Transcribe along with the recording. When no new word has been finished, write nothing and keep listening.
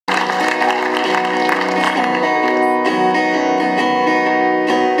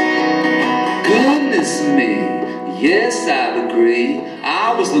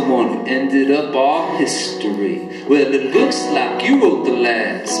was the one who ended up our history. Well, it looks like you wrote the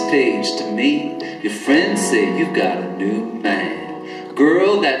last page to me. Your friends say you've got a new man.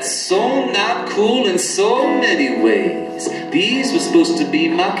 Girl, that's so not cool in so many ways. These were supposed to be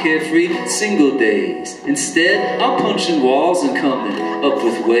my carefree single days. Instead, I'm punching walls and coming up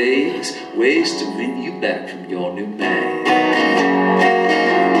with ways to win you back from your new man.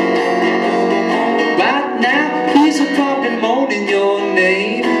 Right now, he's probably moaning your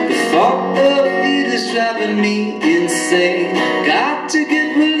name. The thought of it is driving me insane. Got to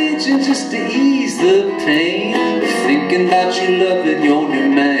get religion just to ease the pain of thinking about you loving your new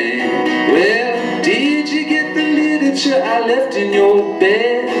man. Well, did you get the literature I left in your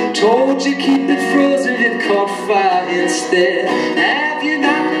bed? Told you keep it frozen, it caught fire instead. Have you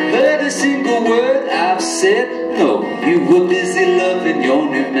not heard a single word I've said? No, you were busy loving your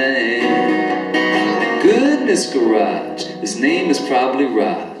new man. Goodness garage, his name is probably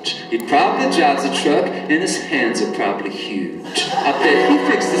Raj. He probably drives a truck and his hands are probably huge. I bet he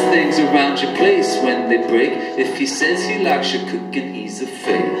fixes things around your place when they break. If he says he likes your cooking, he's a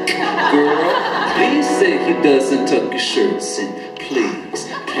fake. Girl, please say he doesn't tuck his shirts in. Please,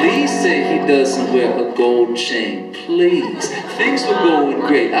 please say he doesn't wear a gold chain. Please, things were going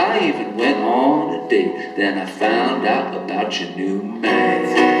great. I even went on a date. Then I found out about your new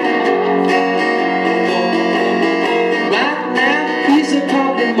man.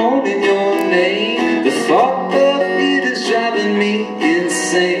 Probably moaning your name. The thought of it is driving me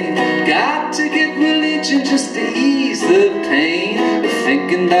insane. Got to get religion just to ease the pain of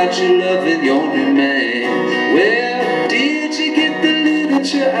thinking about you loving your new man. Well, did you get the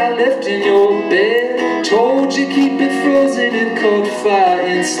literature I left in your bed? Told you keep it frozen, it caught fire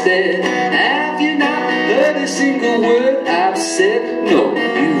instead. Have you not heard a single word I've said? No,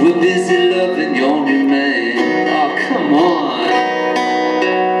 you were busy loving your new man. Oh, come on.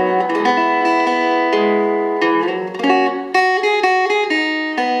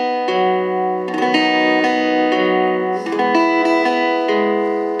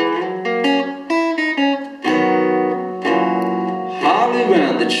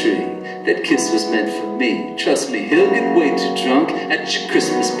 Around the tree, that kiss was meant for me. Trust me, he'll get way too drunk at your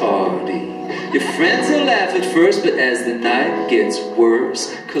Christmas party. Your friends will laugh at first, but as the night gets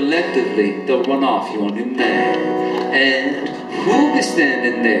worse, collectively they'll run off your new man. And who'll be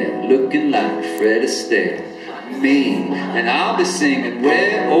standing there looking like Fred Astaire? Me. And I'll be singing,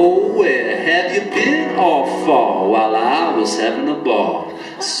 where, oh where have you been all fall while I was having a ball?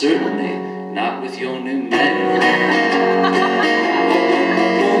 Certainly not with your new man.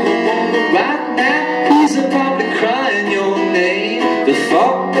 Right now, he's probably crying your name. The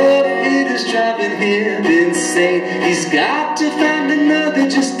thought of it is driving him insane. He's got to find another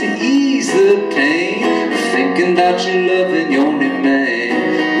just to ease the pain of thinking about you loving your new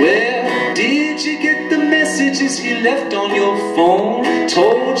man. Well, did you get the messages he left on your phone?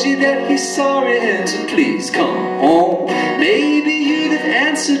 Told you that he's sorry and to please come home. Maybe you'd have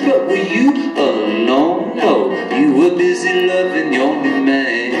answered, but were you alone? No, you were busy loving your new man.